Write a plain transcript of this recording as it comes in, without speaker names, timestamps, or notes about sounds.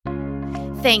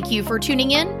Thank you for tuning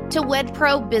in to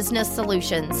WedPro Business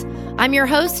Solutions. I'm your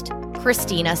host,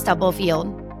 Christina Stubblefield.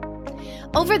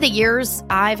 Over the years,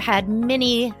 I've had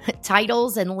many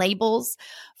titles and labels,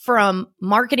 from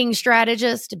marketing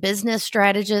strategist, business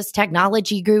strategist,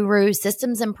 technology guru,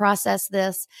 systems and process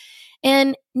this.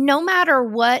 And no matter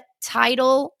what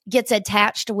title gets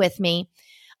attached with me,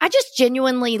 I just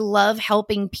genuinely love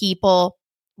helping people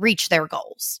reach their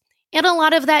goals. And a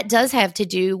lot of that does have to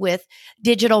do with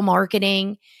digital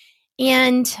marketing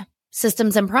and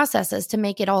systems and processes to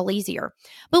make it all easier.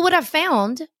 But what I've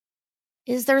found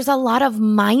is there's a lot of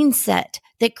mindset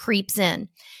that creeps in.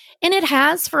 And it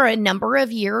has for a number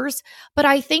of years, but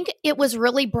I think it was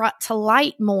really brought to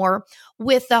light more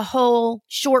with the whole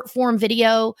short form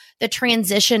video, the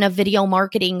transition of video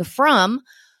marketing from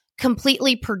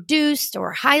completely produced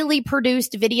or highly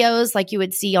produced videos like you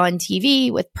would see on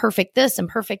TV with perfect this and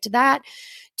perfect that,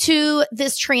 to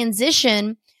this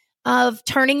transition of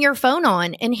turning your phone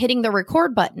on and hitting the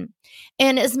record button.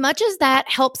 And as much as that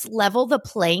helps level the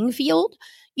playing field,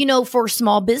 for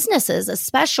small businesses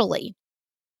especially,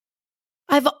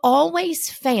 I've always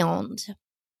found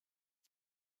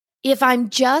if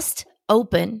I'm just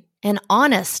open and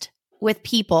honest with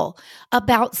people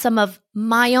about some of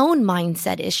my own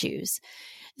mindset issues,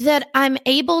 that I'm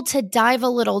able to dive a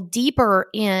little deeper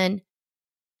in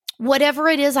whatever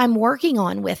it is I'm working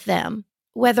on with them,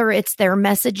 whether it's their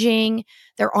messaging,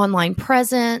 their online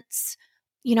presence,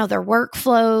 their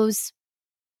workflows,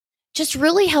 just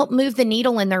really help move the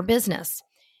needle in their business.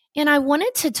 And I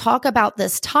wanted to talk about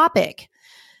this topic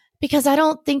because I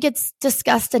don't think it's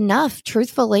discussed enough,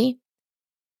 truthfully.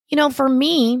 For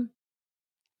me,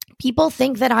 people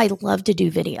think that I love to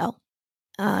do video.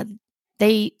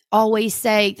 They always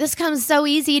say, this comes so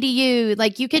easy to you.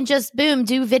 Like you can just, boom,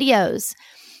 do videos.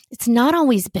 It's not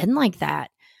always been like that.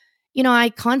 I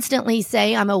constantly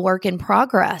say I'm a work in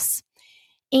progress.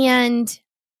 And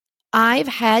I've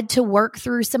had to work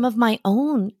through some of my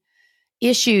own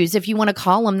issues, if you want to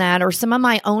call them that, or some of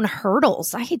my own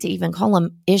hurdles. I hate to even call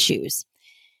them issues.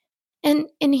 And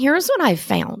here's what I've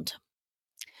found.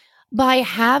 By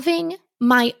having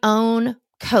my own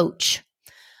coach,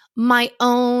 my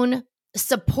own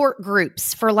support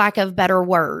groups, for lack of a better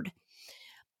word,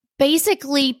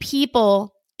 basically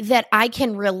people that I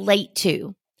can relate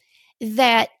to,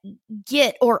 that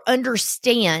get or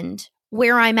understand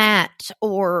where I'm at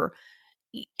or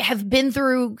have been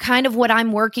through kind of what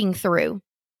I'm working through.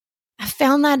 I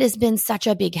found that has been such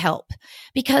a big help,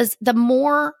 because the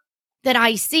more that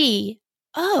I see,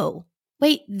 oh,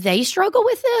 wait, they struggle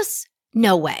with this?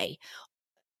 No way.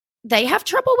 They have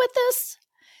trouble with this?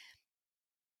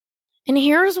 And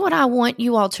here's what I want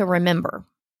you all to remember.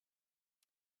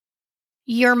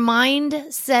 Your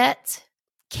mindset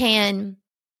can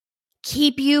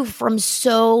keep you from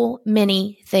so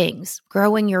many things: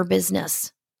 growing your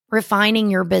business, refining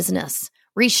your business,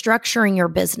 restructuring your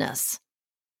business,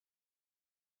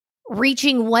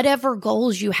 reaching whatever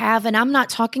goals you have. And I'm not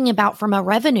talking about from a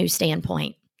revenue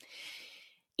standpoint.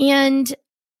 And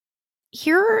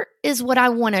here is what I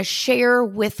want to share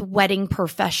with wedding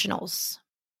professionals.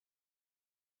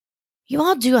 You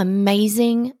all do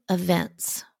amazing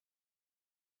events.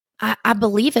 I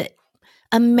believe it.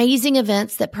 Amazing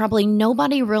events that probably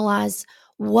nobody realizes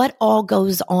what all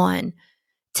goes on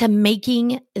to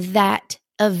making that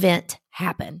event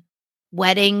happen.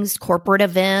 Weddings, corporate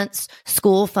events,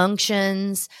 school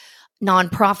functions,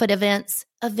 nonprofit events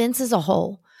as a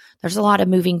whole. There's a lot of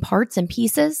moving parts and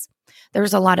pieces.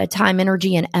 There's a lot of time,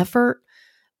 energy, and effort.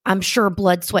 I'm sure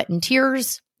blood, sweat, and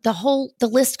tears. The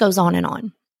list goes on and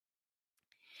on.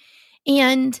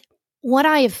 And what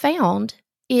I have found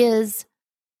is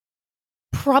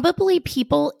probably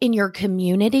people in your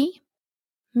community,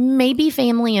 maybe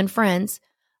family and friends,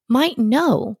 might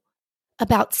know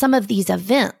about some of these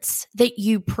events that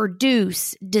you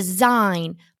produce,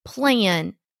 design,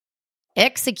 plan,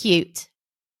 execute,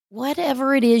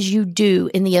 whatever it is you do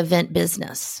in the event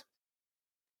business.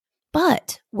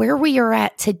 But where we are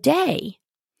at today,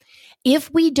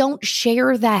 if we don't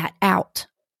share that out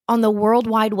on the World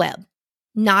Wide Web,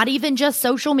 not even just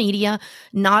social media,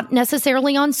 not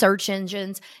necessarily on search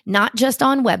engines, not just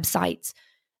on websites,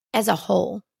 as a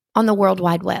whole on the World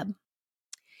Wide Web,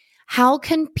 how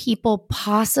can people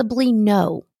possibly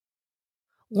know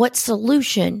what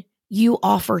solution you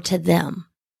offer to them?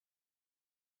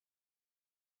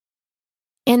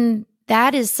 And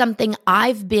that is something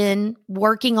I've been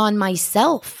working on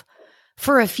myself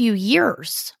for a few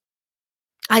years.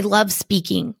 I love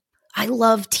speaking. I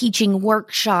love teaching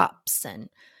workshops and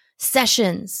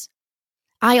sessions.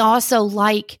 I also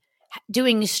like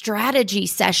doing strategy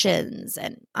sessions,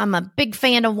 and I'm a big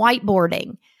fan of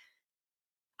whiteboarding.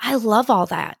 I love all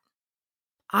that.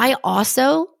 I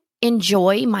also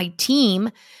enjoy my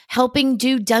team helping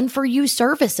do done-for-you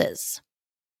services.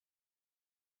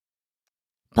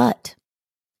 But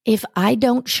if I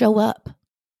don't show up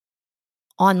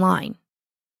online,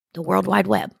 the World Wide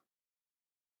Web,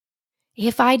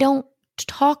 if I don't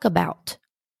talk about,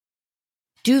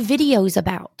 do videos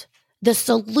about the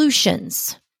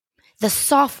solutions, the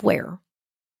software,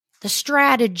 the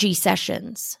strategy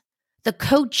sessions, the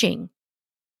coaching,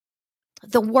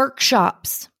 the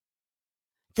workshops,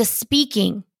 the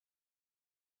speaking,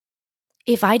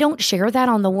 if I don't share that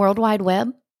on the World Wide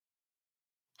Web,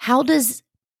 how does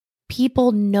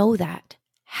people know that?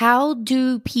 How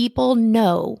do people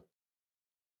know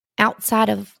outside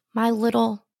of my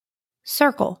little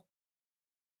circle?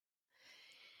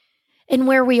 And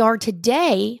where we are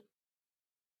today,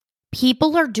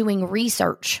 people are doing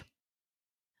research,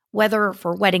 whether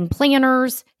for wedding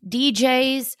planners,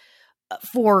 DJs,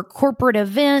 for corporate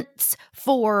events,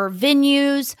 for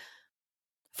venues,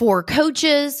 for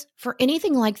coaches, for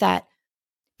anything like that.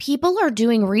 People are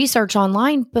doing research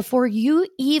online before you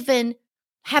even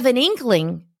have an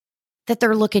inkling that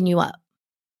they're looking you up.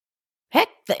 Heck,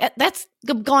 that's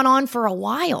gone on for a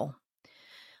while.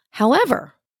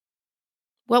 However,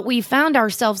 what we found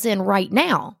ourselves in right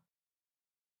now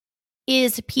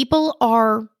is people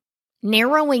are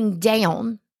narrowing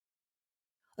down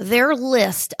their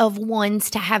list of ones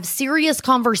to have serious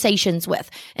conversations with.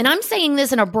 And I'm saying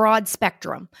this in a broad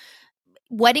spectrum.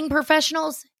 Wedding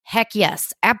professionals, heck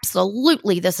yes,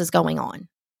 absolutely this is going on.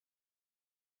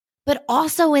 But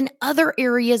also in other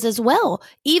areas as well,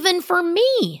 even for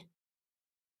me.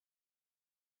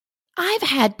 I've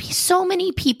had so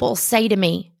many people say to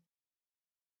me,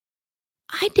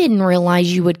 I didn't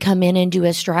realize you would come in and do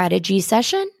a strategy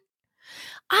session.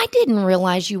 I didn't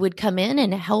realize you would come in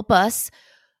and help us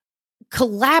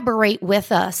collaborate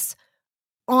with us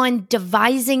on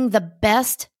devising the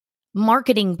best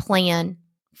marketing plan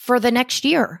for the next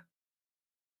year.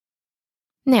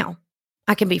 Now,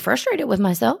 I can be frustrated with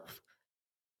myself,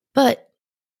 but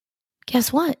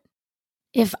guess what?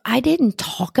 If I didn't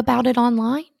talk about it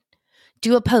online,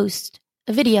 do a post,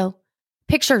 a video,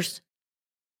 pictures,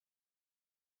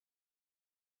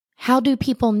 how do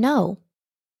people know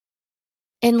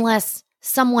unless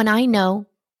someone I know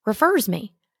refers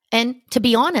me? And to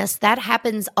be honest, that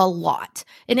happens a lot.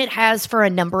 And it has for a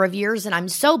number of years. And I'm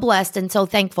so blessed and so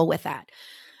thankful with that.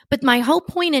 But my whole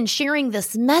point in sharing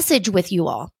this message with you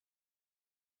all,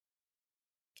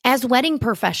 as wedding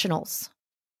professionals,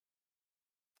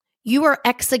 you are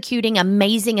executing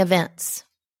amazing events.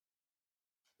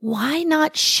 Why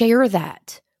not share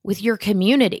that with your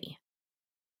community,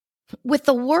 with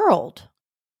the world?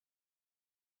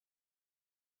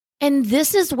 And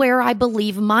this is where I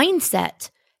believe mindset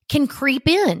can creep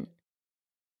in.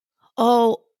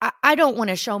 Oh, I don't want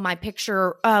to show my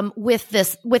picture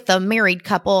with a married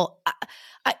couple.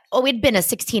 It'd been a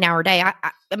 16-hour day.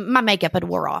 My makeup had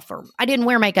wore off, or I didn't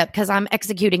wear makeup because I'm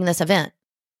executing this event.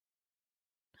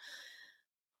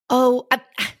 Oh,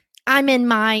 I'm in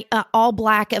my all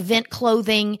black event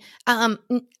clothing. Oh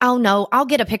no, I'll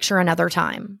get a picture another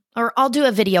time, or I'll do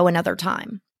a video another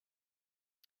time.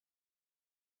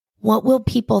 What will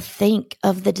people think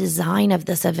of the design of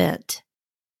this event?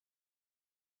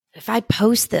 If I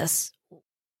post this,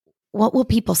 what will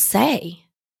people say?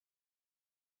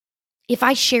 If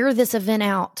I share this event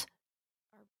out,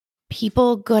 are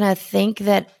people going to think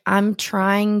that I'm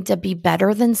trying to be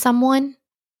better than someone?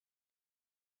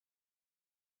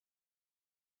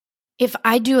 If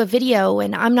I do a video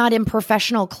and I'm not in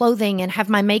professional clothing and have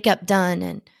my makeup done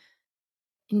and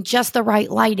in just the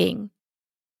right lighting,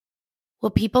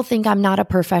 will people think I'm not a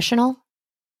professional?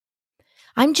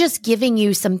 I'm just giving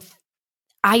you some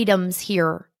items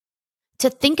here to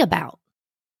think about.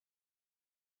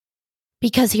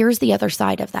 Because here's the other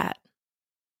side of that.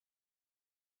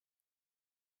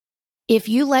 If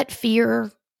you let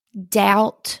fear,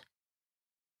 doubt,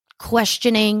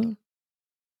 questioning,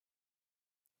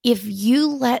 if you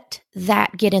let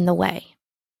that get in the way,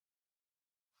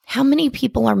 how many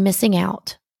people are missing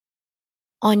out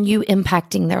on you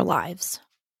impacting their lives?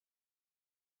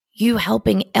 You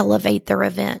helping elevate their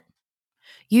event.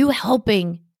 You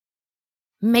helping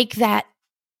make that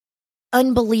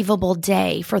unbelievable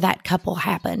day for that couple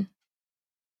happen.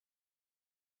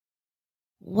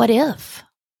 What if?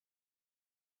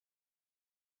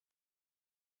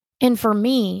 And for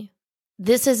me,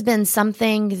 this has been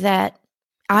something that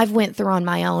I've went through on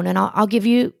my own, and I'll give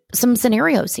you some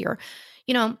scenarios here.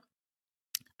 You know,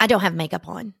 I don't have makeup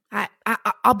on.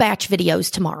 I'll batch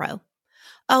videos tomorrow.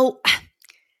 Oh,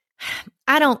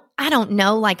 I don't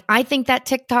know. Like, I think that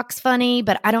TikTok's funny,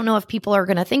 but I don't know if people are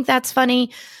going to think that's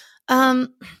funny. You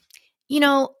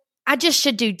know, I just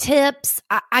should do tips.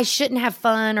 I shouldn't have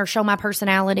fun or show my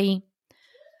personality.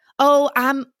 Oh,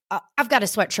 I've got a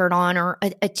sweatshirt on or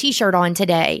a t-shirt on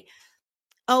today.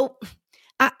 Oh,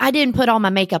 I didn't put all my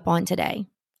makeup on today.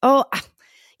 Oh,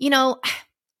 you know,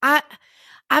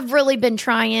 I've really been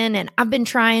trying, and I've been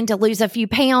trying to lose a few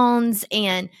pounds,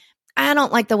 and I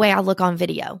don't like the way I look on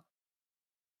video.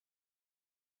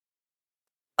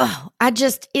 Oh,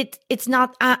 it's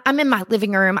not, I'm in my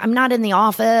living room. I'm not in the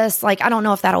office. Like, I don't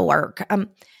know if that'll work.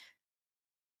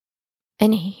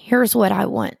 And here's what I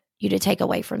want you to take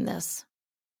away from this.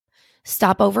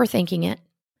 Stop overthinking it.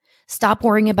 Stop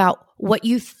worrying about what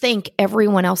you think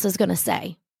everyone else is going to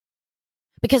say.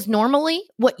 Because normally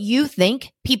what you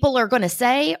think people are going to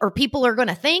say or people are going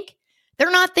to think,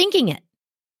 they're not thinking it.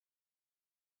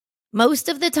 Most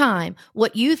of the time,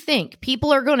 what you think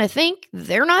people are going to think,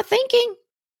 they're not thinking.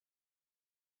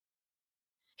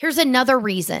 Here's another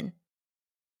reason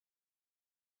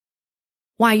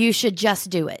why you should just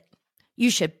do it. You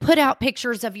should put out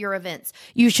pictures of your events.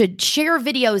 You should share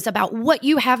videos about what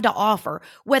you have to offer,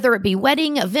 whether it be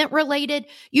wedding, event related.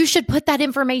 You should put that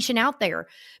information out there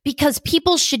because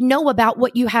people should know about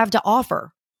what you have to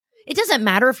offer. It doesn't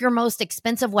matter if you're most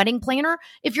expensive wedding planner,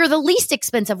 if you're the least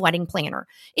expensive wedding planner.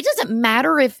 It doesn't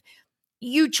matter if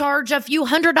you charge a few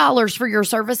 $100s for your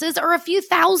services or a few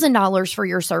 $1,000s for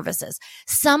your services.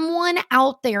 Someone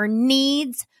out there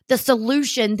needs the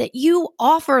solution that you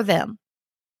offer them.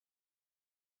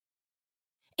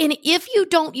 And if you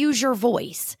don't use your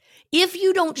voice, if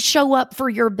you don't show up for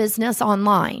your business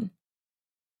online,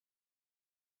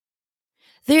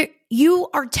 you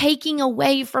are taking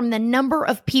away from the number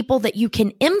of people that you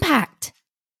can impact.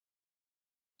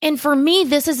 And for me,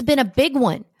 this has been a big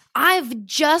one. I've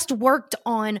just worked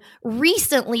on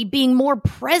recently being more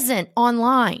present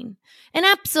online. And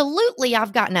absolutely,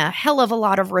 I've gotten a hell of a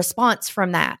lot of response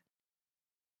from that.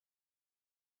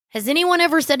 Has anyone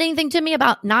ever said anything to me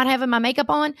about not having my makeup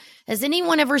on? Has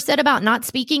anyone ever said about not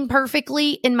speaking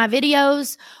perfectly in my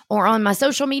videos or on my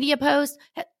social media posts?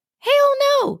 Hell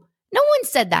no. No one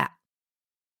said that.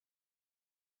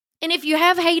 And if you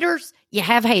have haters, you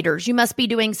have haters. You must be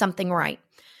doing something right.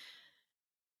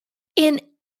 And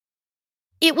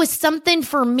it was something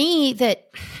for me that,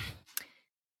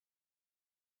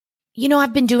 you know,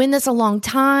 I've been doing this a long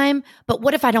time, but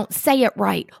what if I don't say it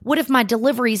right? What if my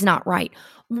delivery's not right?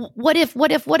 What if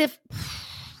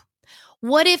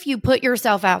you put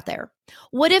yourself out there?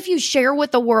 What if you share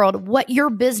with the world what your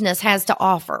business has to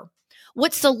offer?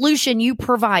 What solution you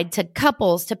provide to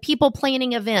couples, to people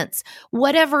planning events,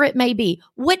 whatever it may be?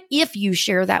 What if you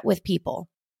share that with people?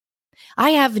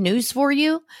 I have news for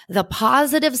you. The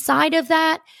positive side of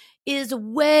that is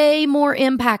way more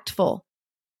impactful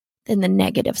than the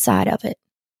negative side of it.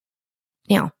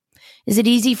 Now, is it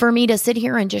easy for me to sit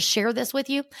here and just share this with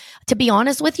you? To be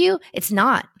honest with you, it's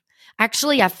not.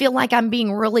 Actually, I feel like I'm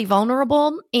being really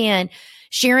vulnerable, and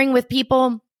sharing with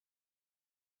people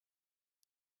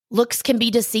looks can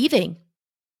be deceiving.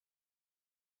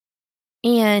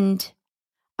 And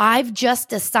I've just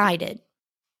decided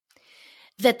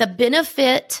that the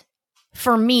benefit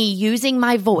for me using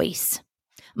my voice,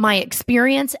 my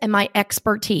experience, and my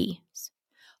expertise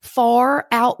far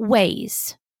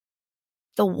outweighs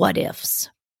the what ifs.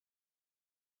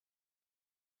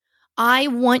 I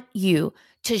want you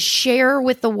to share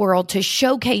with the world, to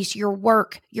showcase your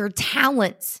work, your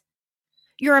talents,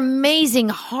 your amazing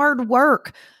hard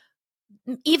work,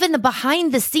 even the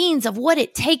behind the scenes of what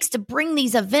it takes to bring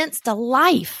these events to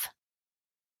life.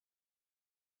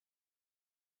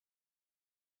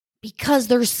 Because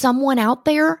there's someone out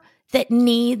there that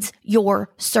needs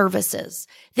your services,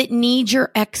 that needs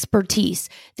your expertise,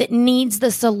 that needs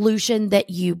the solution that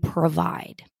you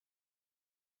provide.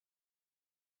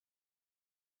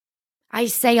 I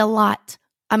say a lot,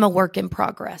 I'm a work in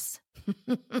progress.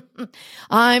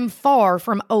 I'm far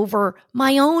from over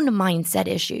my own mindset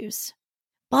issues,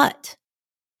 but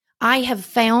I have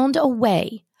found a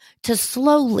way to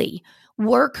slowly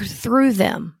work through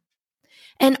them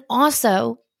and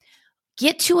also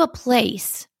get to a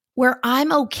place where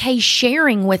I'm okay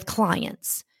sharing with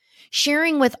clients,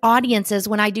 sharing with audiences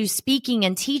when I do speaking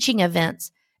and teaching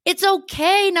events. It's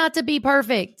okay not to be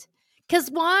perfect. Because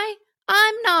why?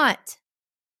 I'm not.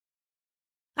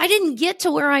 I didn't get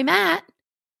to where I'm at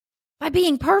by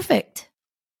being perfect.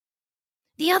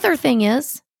 The other thing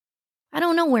is, I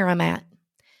don't know where I'm at.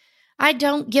 I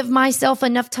don't give myself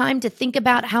enough time to think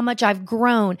about how much I've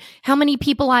grown, how many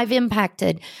people I've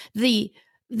impacted, the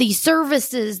the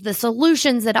services, the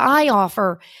solutions that I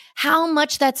offer, how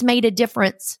much that's made a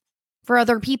difference for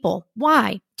other people.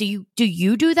 Why? Do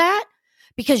you do that?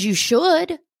 Because you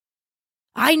should.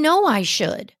 I know I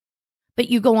should. But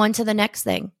you go on to the next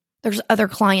thing. There's other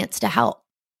clients to help.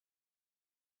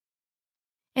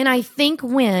 And I think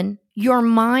when your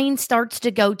mind starts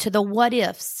to go to the what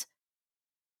ifs,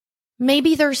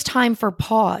 maybe there's time for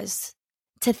pause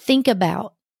to think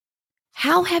about,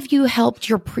 how have you helped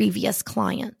your previous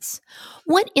clients?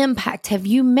 What impact have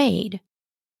you made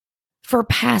for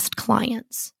past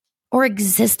clients or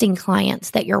existing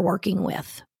clients that you're working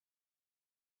with?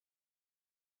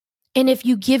 And if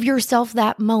you give yourself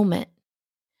that moment,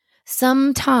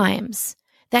 sometimes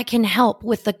that can help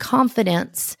with the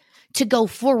confidence to go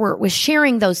forward with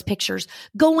sharing those pictures,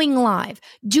 going live,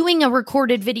 doing a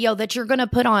recorded video that you're going to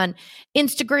put on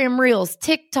Instagram Reels,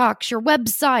 TikToks, your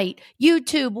website,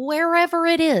 YouTube, wherever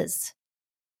it is.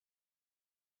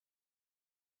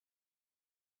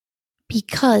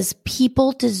 Because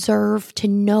people deserve to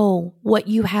know what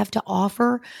you have to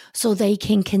offer so they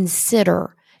can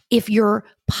consider if you're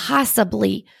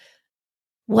possibly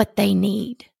what they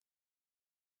need.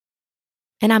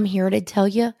 And I'm here to tell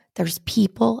you, there's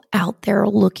people out there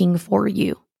looking for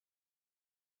you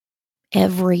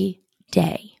every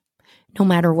day, no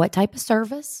matter what type of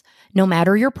service, no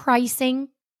matter your pricing,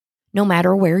 no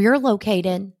matter where you're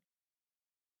located,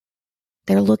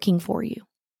 they're looking for you.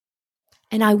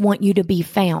 And I want you to be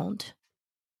found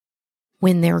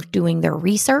when they're doing their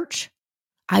research.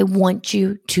 I want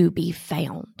you to be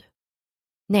found.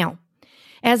 Now,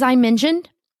 as I mentioned,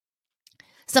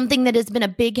 something that has been a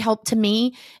big help to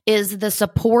me is the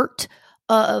support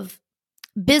of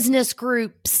business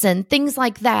groups and things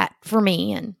like that for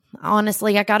me. And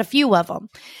honestly, I got a few of them.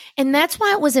 And that's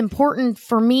why it was important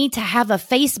for me to have a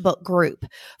Facebook group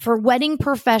for wedding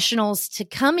professionals to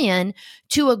come in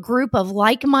to a group of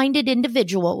like-minded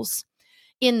individuals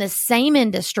in the same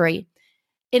industry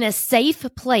in a safe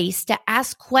place to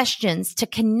ask questions, to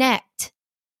connect,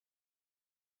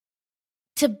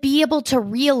 to be able to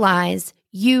realize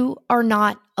you are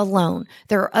not alone.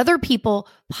 There are other people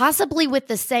possibly with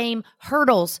the same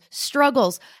hurdles,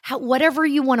 struggles, whatever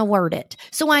you want to word it.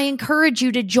 So I encourage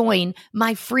you to join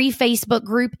my free Facebook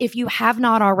group if you have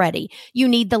not already. You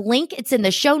need the link. It's in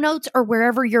the show notes or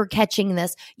wherever you're catching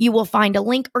this. You will find a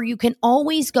link, or you can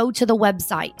always go to the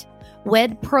website,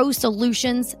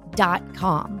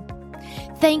 wedprosolutions.com.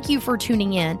 Thank you for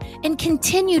tuning in, and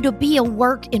continue to be a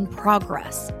work in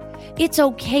progress. It's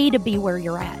okay to be where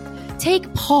you're at.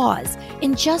 Take pause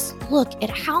and just look at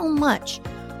how much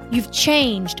you've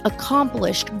changed,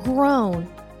 accomplished, grown,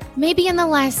 maybe in the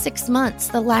last 6 months,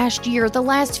 the last year, the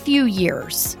last few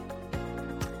years.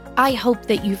 I hope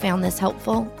that you found this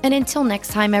helpful. And until next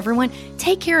time, everyone,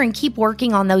 take care and keep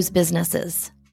working on those businesses.